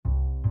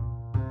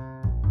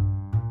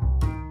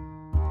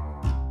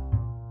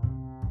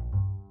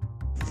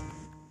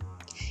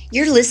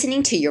You're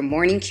listening to Your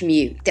Morning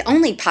Commute, the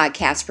only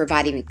podcast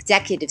providing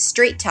executives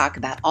straight talk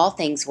about all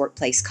things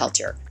workplace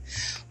culture.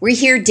 We're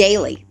here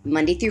daily,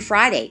 Monday through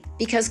Friday,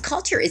 because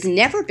culture is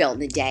never built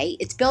in a day,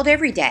 it's built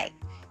every day.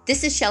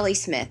 This is Shelley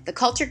Smith, the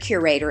culture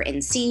curator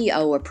and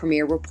CEO of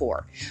Premier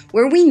Rapport,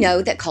 where we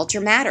know that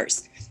culture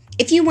matters.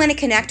 If you want to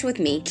connect with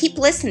me, keep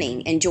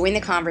listening and join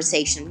the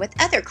conversation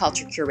with other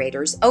culture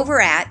curators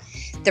over at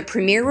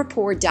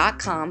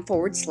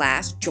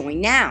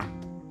thepremierrapport.com/join now.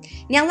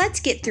 Now let's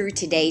get through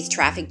today's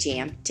traffic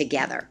jam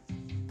together.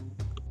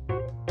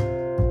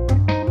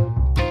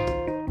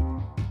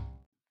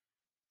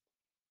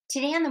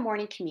 Today on the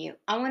morning commute,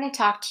 I want to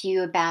talk to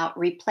you about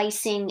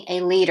replacing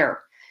a leader.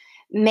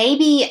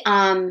 Maybe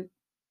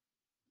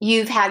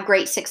you've had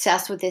great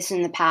success with this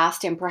in the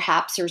past, and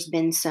perhaps there's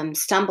been some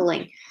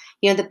stumbling.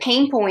 The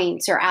pain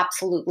points are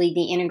absolutely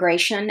the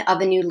integration of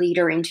a new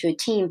leader into a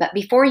team. But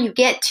before you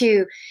get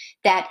to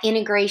that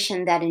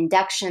integration, that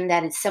induction,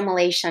 that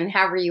assimilation,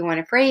 however you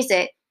want to phrase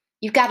it,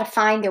 you've got to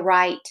find the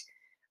right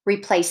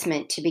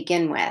replacement to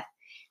begin with.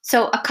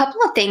 So a couple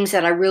of things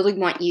that I really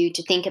want you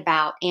to think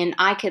about, and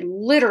I could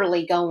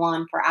literally go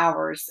on for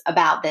hours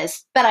about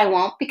this, but I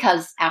won't,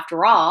 because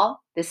after all,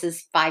 this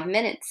is 5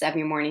 minutes of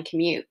your morning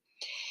commute.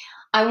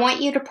 I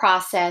want you to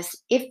process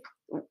if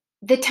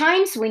the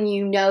times when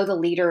you know the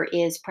leader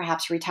is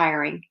perhaps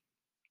retiring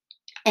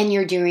and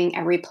you're doing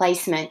a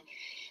replacement,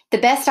 the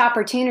best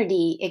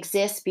opportunity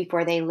exists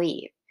before they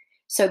leave.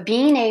 So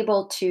being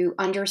able to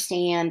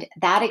understand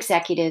that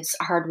executive's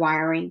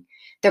hardwiring,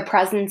 the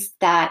presence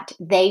that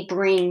they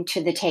bring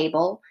to the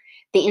table,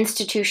 the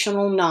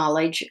institutional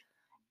knowledge,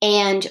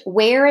 and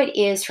where it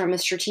is from a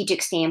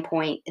strategic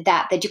standpoint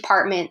that the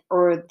department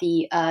or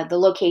the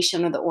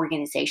location of the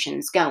organization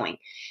is going.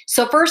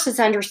 So first is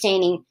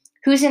understanding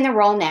who's in the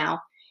role now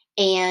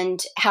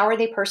and how are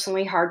they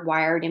personally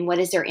hardwired and what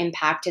is their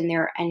impact and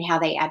how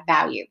they add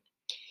value.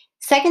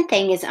 Second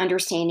thing is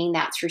understanding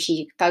that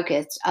strategic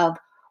focus of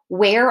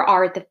where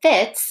are the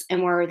fits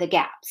and where are the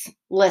gaps.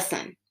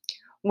 Listen,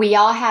 we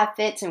all have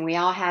fits and we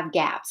all have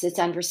gaps. It's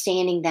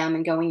understanding them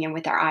and going in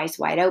with our eyes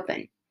wide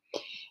open.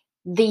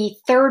 The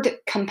third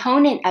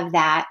component of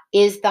that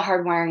is the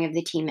hardwiring of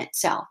the team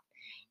itself.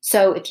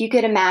 So if you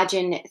could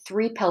imagine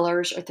 3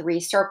 pillars or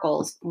 3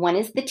 circles, one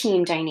is the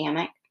team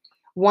dynamic,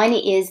 one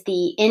is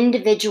the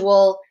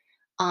individual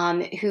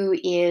who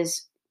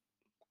is,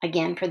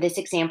 again, for this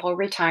example,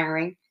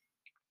 retiring,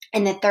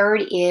 and the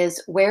third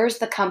is where's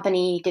the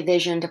company,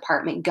 division,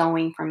 department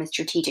going from a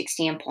strategic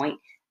standpoint,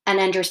 and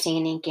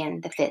understanding,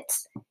 again, the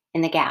fits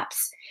and the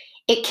gaps.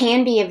 It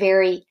can be a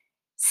very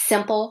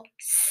simple,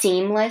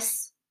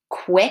 seamless,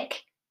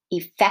 quick,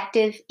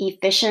 effective,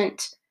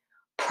 efficient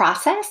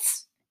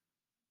process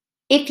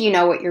if you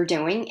know what you're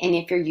doing and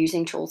if you're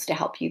using tools to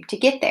help you to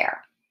get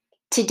there.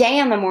 Today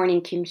on the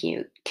morning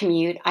commute,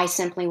 I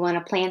simply want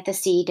to plant the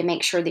seed to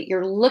make sure that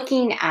you're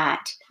looking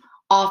at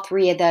all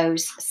 3 of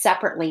those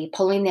separately,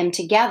 pulling them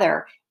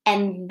together,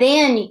 and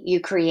then you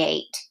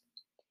create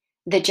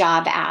the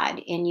job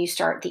ad and you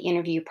start the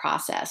interview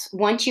process.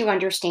 Once you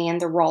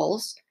understand the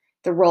roles,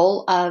 the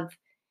role of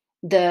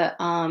the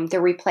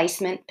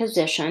replacement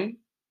position,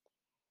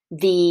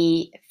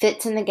 the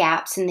fits and the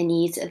gaps and the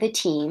needs of the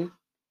team,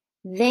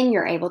 then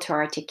you're able to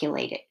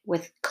articulate it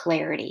with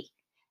clarity.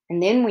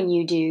 And then when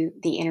you do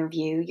the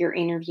interview, you're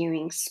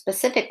interviewing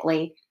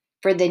specifically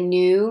for the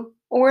new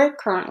or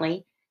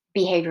currently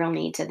behavioral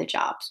needs of the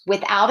jobs.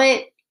 Without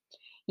it,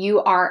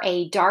 you are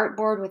a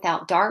dartboard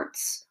without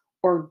darts,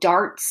 or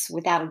darts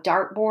without a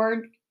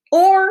dartboard,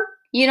 or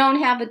you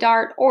don't have a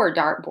dart or a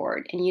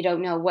dartboard and you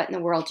don't know what in the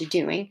world you're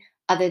doing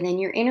other than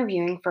you're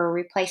interviewing for a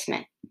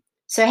replacement.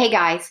 So hey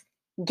guys,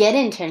 get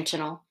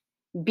intentional,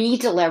 be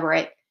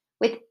deliberate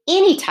with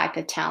any type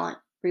of talent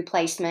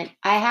replacement.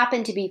 I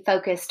happen to be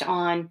focused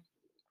on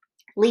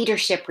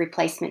leadership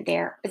replacement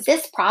there, but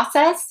this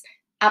process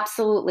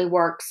absolutely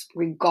works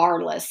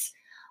regardless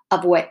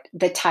of what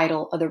the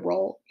title of the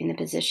role in the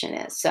position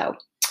is. So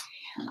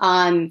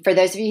for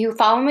those of you who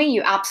follow me,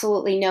 you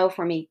absolutely know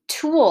from a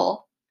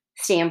tool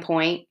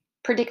standpoint,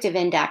 predictive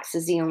index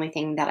is the only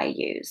thing that I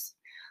use.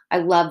 I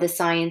love the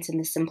science and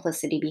the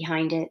simplicity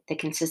behind it, the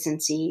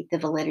consistency, the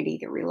validity,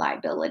 the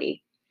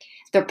reliability.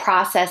 The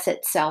process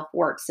itself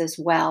works as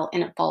well,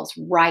 and it falls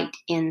right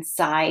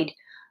inside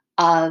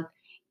of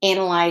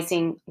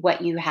analyzing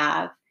what you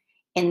have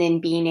and then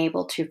being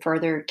able to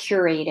further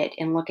curate it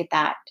and look at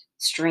that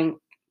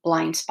strength,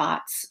 blind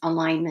spots,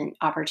 alignment,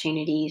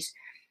 opportunities,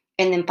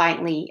 and then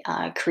finally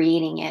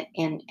creating it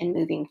and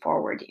moving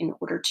forward in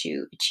order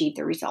to achieve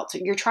the results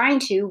that you're trying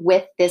to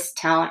with this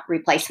talent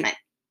replacement.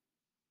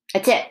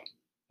 That's it.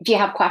 If you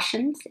have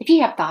questions, if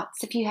you have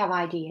thoughts, if you have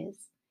ideas,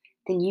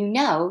 then you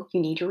know you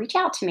need to reach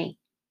out to me.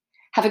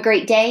 Have a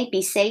great day.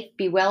 Be safe.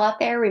 Be well out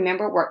there.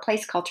 Remember,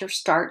 workplace culture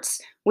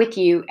starts with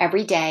you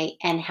every day.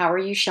 And how are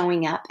you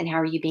showing up and how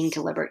are you being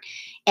deliberate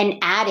and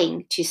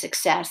adding to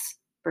success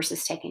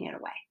versus taking it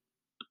away?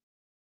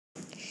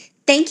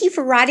 Thank you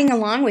for riding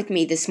along with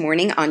me this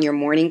morning on your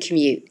morning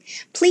commute.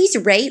 Please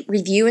rate,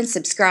 review, and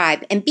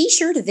subscribe, and be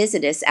sure to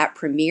visit us at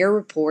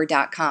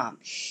premierrapport.com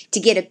to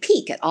get a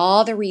peek at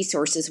all the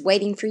resources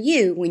waiting for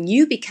you when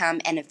you become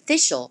an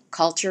official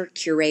Culture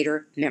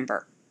Curator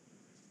member.